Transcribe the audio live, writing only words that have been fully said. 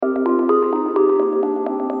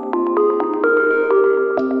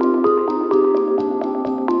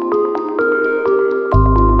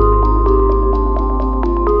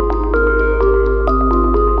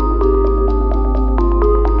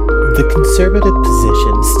conservative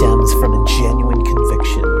position stems from a genuine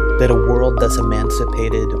conviction that a world thus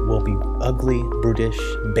emancipated will be ugly, brutish,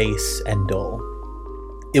 base, and dull.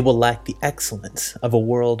 It will lack the excellence of a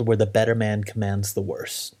world where the better man commands the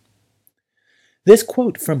worse. This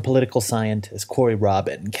quote from political scientist Corey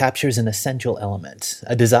Robin captures an essential element,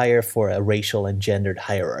 a desire for a racial and gendered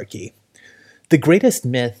hierarchy. The greatest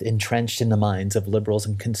myth entrenched in the minds of liberals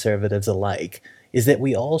and conservatives alike is that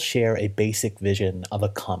we all share a basic vision of a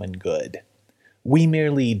common good. We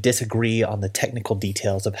merely disagree on the technical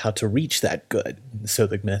details of how to reach that good, so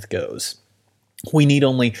the myth goes. We need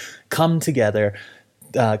only come together,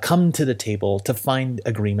 come to the table to find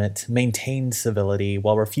agreement, maintain civility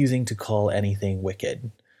while refusing to call anything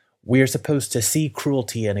wicked. We are supposed to see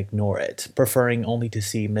cruelty and ignore it, preferring only to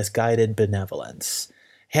see misguided benevolence.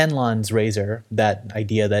 Hanlon's razor, that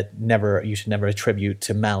idea that you should never attribute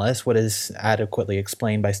to malice what is adequately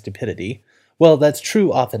explained by stupidity, well, that's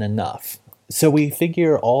true often enough. So we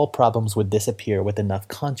figure all problems would disappear with enough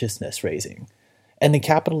consciousness raising. And the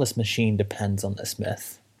capitalist machine depends on this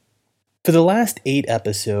myth. For the last 8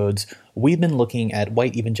 episodes, we've been looking at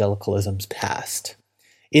white evangelicalism's past.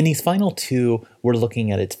 In these final 2, we're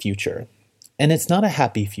looking at its future. And it's not a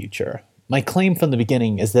happy future. My claim from the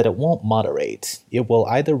beginning is that it won't moderate. It will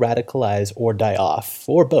either radicalize or die off,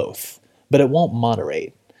 or both, but it won't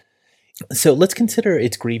moderate. So let's consider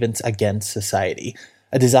its grievance against society,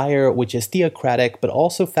 a desire which is theocratic but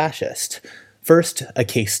also fascist. First, a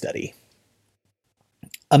case study.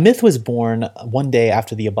 A myth was born one day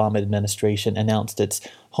after the Obama administration announced its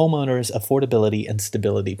Homeowners Affordability and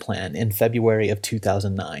Stability Plan in February of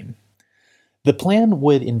 2009. The plan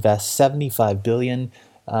would invest $75 billion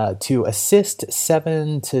to assist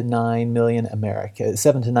 7 to 9 million Americans,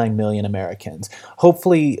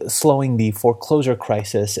 hopefully slowing the foreclosure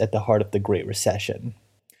crisis at the heart of the Great Recession.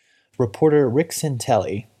 Reporter Rick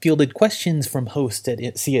Santelli fielded questions from hosts at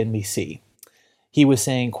CNBC. He was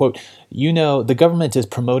saying, quote, the government is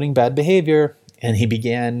promoting bad behavior, and he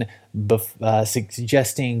began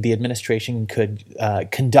suggesting the administration could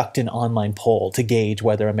conduct an online poll to gauge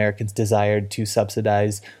whether Americans desired to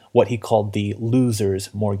subsidize what he called the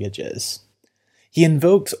losers' mortgages. He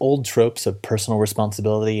invoked old tropes of personal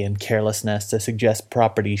responsibility and carelessness to suggest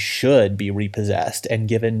property should be repossessed and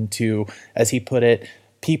given to, as he put it,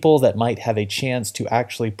 people that might have a chance to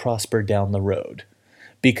actually prosper down the road.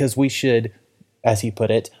 Because we should, as he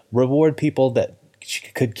put it, reward people that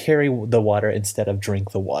could carry the water instead of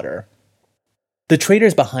drink the water. The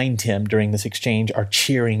traders behind him during this exchange are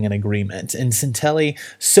cheering in agreement, and Santelli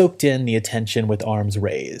soaked in the attention with arms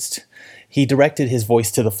raised. He directed his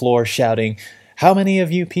voice to the floor, shouting, "How many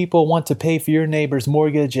of you people want to pay for your neighbor's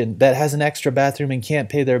mortgage and that has an extra bathroom and can't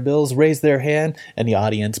pay their bills? Raise their hand." And the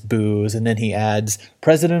audience boos, and then he adds,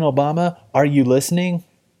 "President Obama, are you listening?"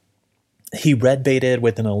 He red-baited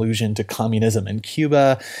with an allusion to communism in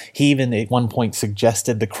Cuba. He even at one point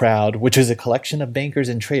suggested the crowd, which was a collection of bankers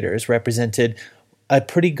and traders, represented a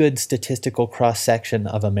pretty good statistical cross-section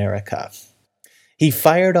of America. He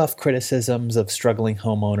fired off criticisms of struggling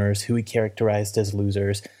homeowners who he characterized as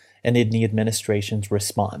losers, and in the administration's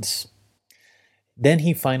response. Then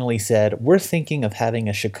he finally said, "We're thinking of having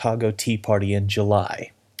a Chicago Tea Party in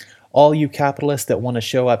July. All you capitalists that want to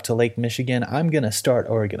show up to Lake Michigan, I'm going to start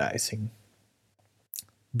organizing."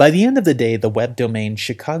 By the end of the day, the web domain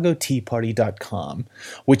chicagoteaparty.com,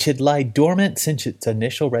 which had lied dormant since its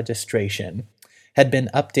initial registration, had been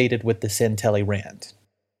updated with the Santelli rant.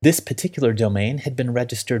 This particular domain had been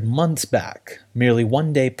registered months back, merely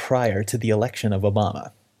one day prior to the election of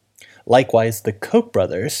Obama. Likewise, the Koch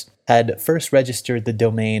brothers had first registered the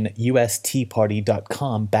domain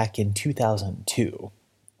usteaparty.com back in 2002.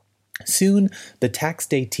 Soon, the tax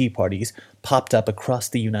day tea parties popped up across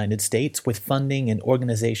the United States with funding and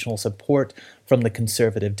organizational support from the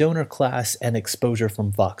conservative donor class and exposure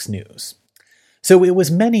from Fox News. So it was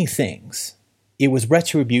many things. It was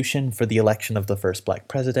retribution for the election of the first black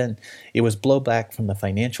president. It was blowback from the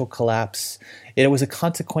financial collapse. It was a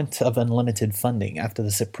consequence of unlimited funding after the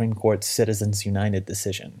Supreme Court's Citizens United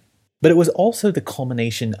decision. But it was also the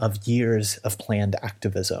culmination of years of planned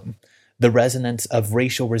activism, the resonance of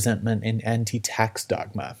racial resentment and anti-tax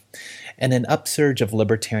dogma, and an upsurge of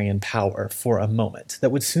libertarian power for a moment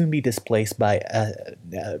that would soon be displaced by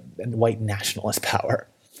white nationalist power.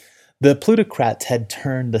 The plutocrats had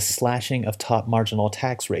turned the slashing of top marginal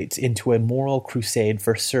tax rates into a moral crusade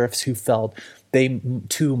for serfs who felt they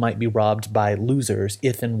too might be robbed by losers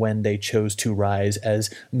if and when they chose to rise as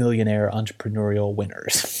millionaire entrepreneurial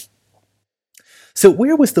winners. So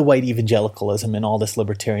where was the white evangelicalism in all this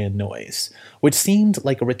libertarian noise, which seemed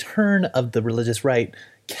like a return of the religious right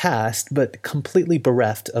caste, but completely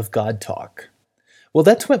bereft of God talk. Well,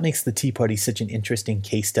 that's what makes the Tea Party such an interesting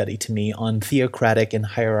case study to me on theocratic and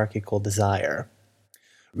hierarchical desire.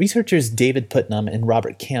 Researchers David Putnam and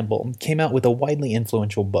Robert Campbell came out with a widely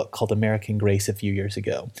influential book called American Grace a few years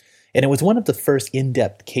ago, and it was one of the first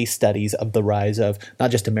in-depth case studies of the rise of not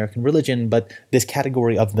just American religion, but this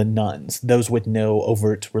category of the nones, those with no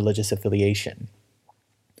overt religious affiliation.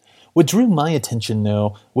 What drew my attention,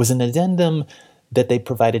 though, was an addendum that they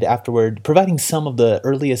provided afterward, providing some of the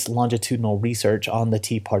earliest longitudinal research on the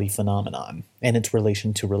Tea Party phenomenon and its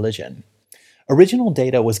relation to religion. Original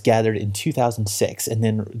data was gathered in 2006, and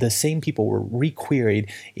then the same people were requeried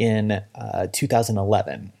in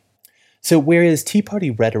 2011. So whereas Tea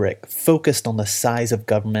Party rhetoric focused on the size of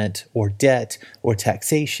government or debt or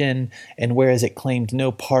taxation, and whereas it claimed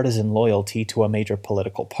no partisan loyalty to a major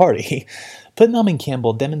political party, Putnam and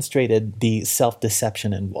Campbell demonstrated the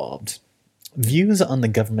self-deception involved. Views on the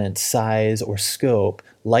government's size or scope,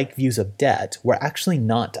 like views of debt, were actually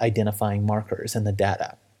not identifying markers in the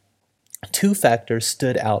data. Two factors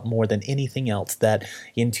stood out more than anything else that,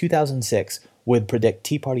 in 2006, would predict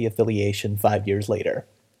Tea Party affiliation 5 years later.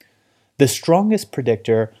 The strongest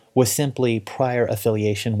predictor was simply prior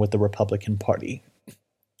affiliation with the Republican Party,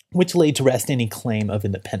 which laid to rest any claim of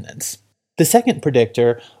independence. The second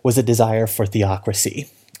predictor was a desire for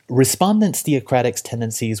theocracy. Respondents' theocratic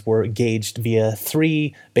tendencies were gauged via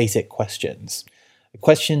three basic questions.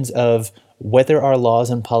 Questions of whether our laws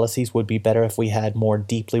and policies would be better if we had more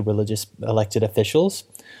deeply religious elected officials,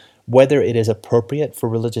 whether it is appropriate for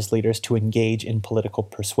religious leaders to engage in political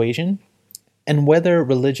persuasion, and whether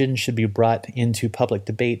religion should be brought into public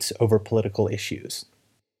debates over political issues.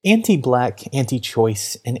 Anti-Black,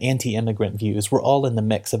 anti-choice, and anti-immigrant views were all in the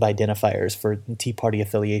mix of identifiers for Tea Party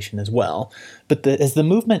affiliation as well, but as the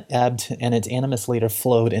movement ebbed and its animus later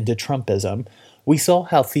flowed into Trumpism, we saw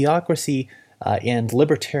how theocracy and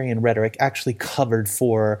libertarian rhetoric actually covered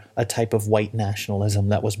for a type of white nationalism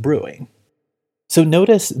that was brewing. So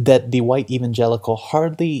notice that the white evangelical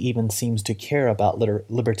hardly even seems to care about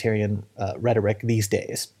libertarian rhetoric these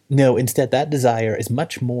days. No, instead that desire is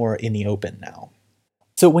much more in the open now.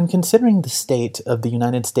 So when considering the state of the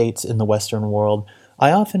United States in the Western world,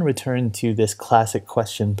 I often return to this classic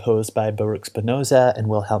question posed by Baruch Spinoza and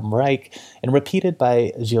Wilhelm Reich and repeated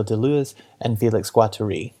by Gilles Deleuze and Félix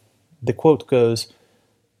Guattari. The quote goes,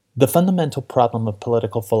 "The fundamental problem of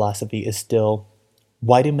political philosophy is still,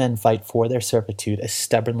 why do men fight for their servitude as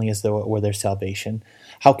stubbornly as though it were their salvation?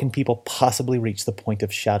 How can people possibly reach the point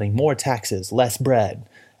of shouting more taxes, less bread?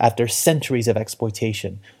 After centuries of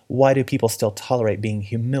exploitation, why do people still tolerate being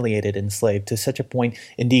humiliated and enslaved to such a point,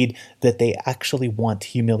 indeed, that they actually want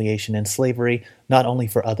humiliation and slavery, not only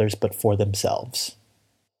for others but for themselves?"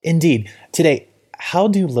 Indeed, today, how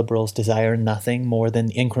do liberals desire nothing more than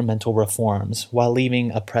incremental reforms while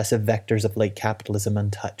leaving oppressive vectors of late capitalism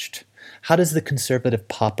untouched? How does the conservative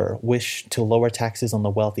pauper wish to lower taxes on the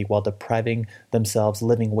wealthy while depriving themselves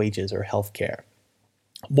living wages or health care?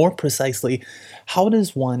 More precisely, how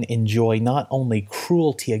does one enjoy not only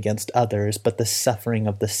cruelty against others, but the suffering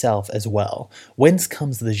of the self as well? Whence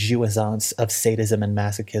comes the jouissance of sadism and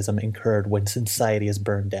masochism incurred when society is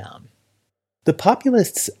burned down? The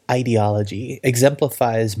populist's ideology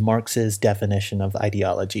exemplifies Marx's definition of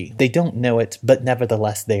ideology. They don't know it, but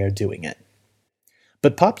nevertheless they are doing it.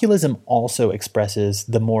 But populism also expresses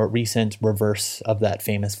the more recent reverse of that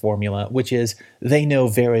famous formula, which is they know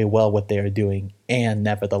very well what they are doing, and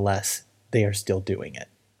nevertheless they are still doing it.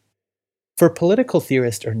 For political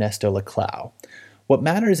theorist Ernesto Laclau, what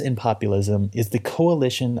matters in populism is the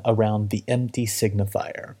coalition around the empty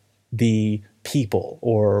signifier, the people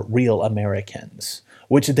or real Americans,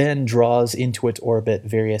 which then draws into its orbit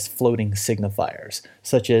various floating signifiers,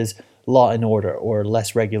 such as law and order, or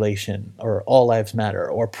less regulation, or all lives matter,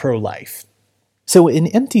 or pro-life. So an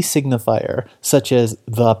empty signifier, such as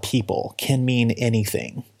the people, can mean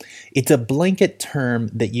anything. It's a blanket term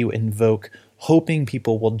that you invoke, hoping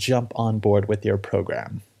people will jump on board with your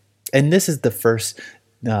program. And this is the first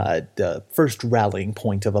rallying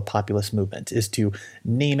point of a populist movement, is to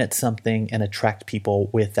name it something and attract people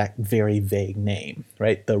with that very vague name,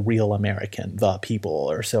 right? The real American, the people,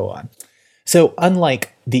 or so on. So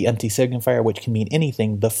unlike the empty signifier, which can mean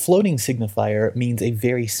anything, the floating signifier means a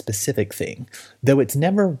very specific thing, though it's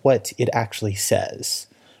never what it actually says.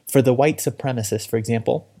 For the white supremacist, for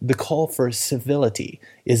example, the call for civility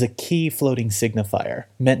is a key floating signifier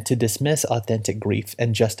meant to dismiss authentic grief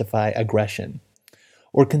and justify aggression.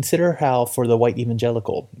 Or consider how, for the white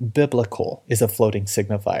evangelical, biblical is a floating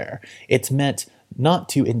signifier. It's meant not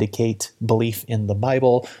to indicate belief in the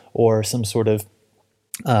Bible or some sort of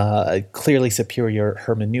clearly superior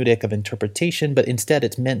hermeneutic of interpretation, but instead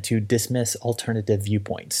it's meant to dismiss alternative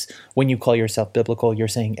viewpoints. When you call yourself biblical, you're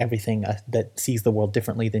saying everything that sees the world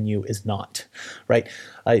differently than you is not, right?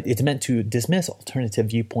 It's meant to dismiss alternative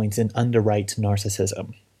viewpoints and underwrite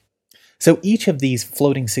narcissism. So each of these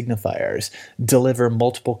floating signifiers deliver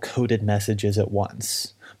multiple coded messages at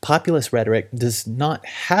once. Populist rhetoric does not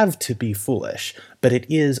have to be foolish, but it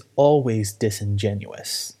is always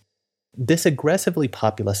disingenuous. This aggressively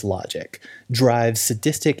populist logic drives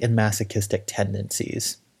sadistic and masochistic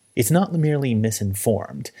tendencies. It's not merely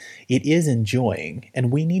misinformed, it is enjoying,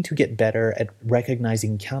 and we need to get better at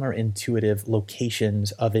recognizing counterintuitive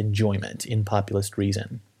locations of enjoyment in populist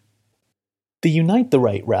reason. The Unite the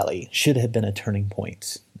Right rally should have been a turning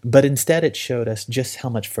point, but instead it showed us just how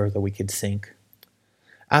much further we could sink.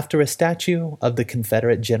 After a statue of the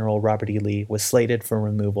Confederate General Robert E. Lee was slated for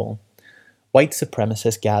removal, white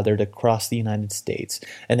supremacists gathered across the United States,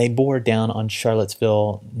 and they bore down on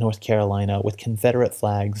Charlottesville, North Carolina, with Confederate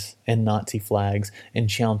flags and Nazi flags and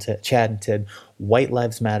chanted, "White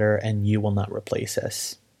Lives Matter and you will not replace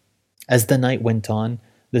us." As the night went on,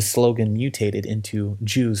 the slogan mutated into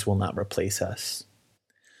 "Jews will not replace us."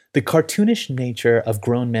 The cartoonish nature of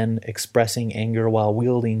grown men expressing anger while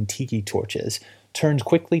wielding tiki torches turned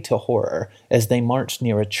quickly to horror as they marched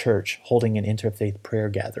near a church holding an interfaith prayer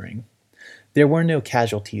gathering. There were no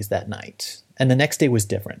casualties that night, and the next day was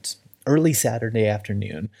different. Early Saturday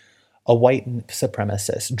afternoon, a white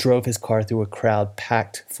supremacist drove his car through a crowd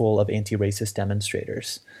packed full of anti-racist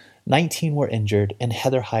demonstrators. 19 were injured, and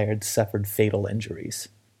Heather Hyde suffered fatal injuries.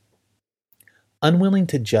 Unwilling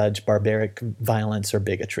to judge barbaric violence or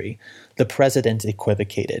bigotry, the president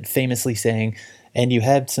equivocated, famously saying, "And you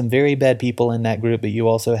had some very bad people in that group, but you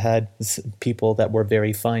also had people that were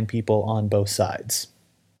very fine people on both sides."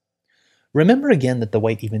 Remember again that the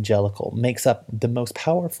white evangelical makes up the most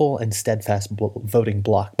powerful and steadfast voting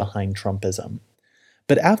bloc behind Trumpism.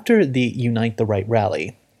 But after the Unite the Right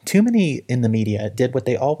rally, too many in the media did what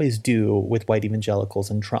they always do with white evangelicals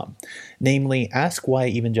and Trump, namely ask why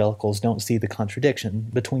evangelicals don't see the contradiction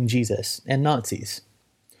between Jesus and Nazis.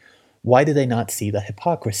 Why do they not see the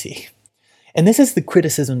hypocrisy? And this is the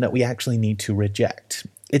criticism that we actually need to reject.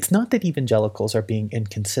 It's not that evangelicals are being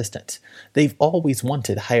inconsistent. They've always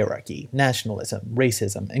wanted hierarchy, nationalism,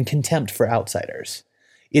 racism, and contempt for outsiders.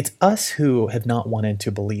 It's us who have not wanted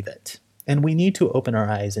to believe it. And we need to open our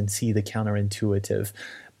eyes and see the counterintuitive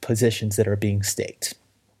positions that are being staked.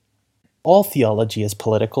 All theology is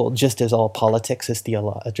political, just as all politics is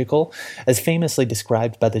theological, as famously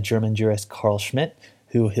described by the German jurist Carl Schmitt,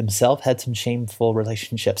 who himself had some shameful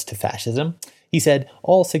relationships to fascism. He said,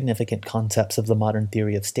 "All significant concepts of the modern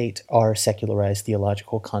theory of state are secularized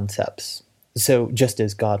theological concepts. So just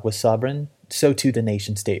as God was sovereign, so too the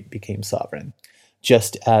nation-state became sovereign.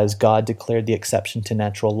 Just as God declared the exception to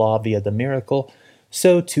natural law via the miracle,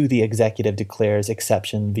 so too the executive declares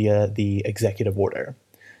exception via the executive order.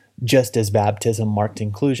 Just as baptism marked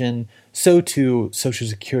inclusion, so too Social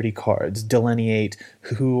Security cards delineate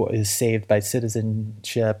who is saved by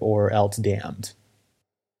citizenship or else damned.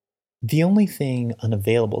 The only thing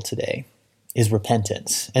unavailable today is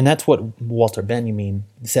repentance. And that's what Walter Benjamin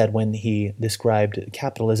said when he described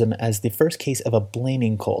capitalism as the first case of a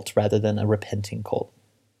blaming cult rather than a repenting cult.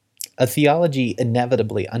 A theology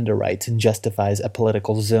inevitably underwrites and justifies a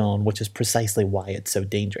political zone, which is precisely why it's so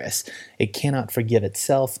dangerous. It cannot forgive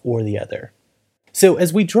itself or the other. So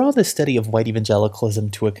as we draw the study of white evangelicalism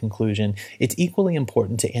to a conclusion, it's equally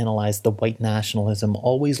important to analyze the white nationalism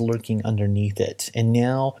always lurking underneath it, and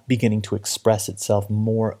now beginning to express itself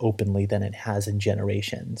more openly than it has in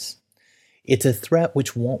generations. It's a threat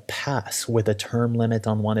which won't pass with a term limit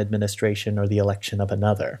on one administration or the election of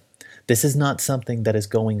another. This is not something that is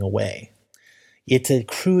going away. It's a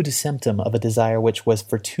crude symptom of a desire which was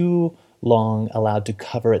for too long allowed to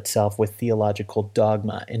cover itself with theological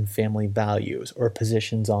dogma and family values or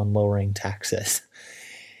positions on lowering taxes.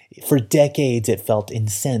 For decades, it felt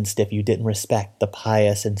incensed if you didn't respect the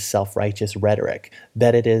pious and self-righteous rhetoric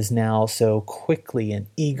that it is now so quickly and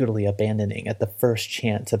eagerly abandoning at the first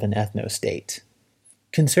chance of an ethno-state.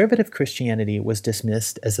 Conservative Christianity was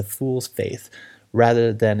dismissed as a fool's faith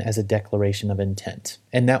rather than as a declaration of intent,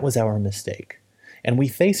 and that was our mistake. And we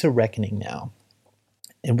face a reckoning now.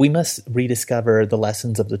 And we must rediscover the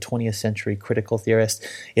lessons of the 20th century critical theorist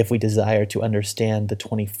if we desire to understand the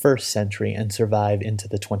 21st century and survive into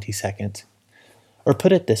the 22nd. Or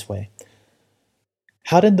put it this way,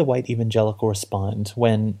 how did the white evangelical respond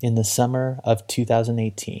when, in the summer of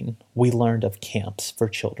 2018, we learned of camps for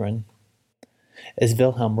children? As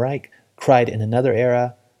Wilhelm Reich cried in another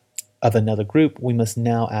era, of another group, we must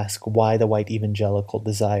now ask why the white evangelical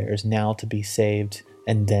desires now to be saved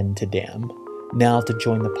and then to damn, now to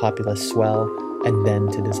join the populist swell and then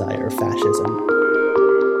to desire fascism.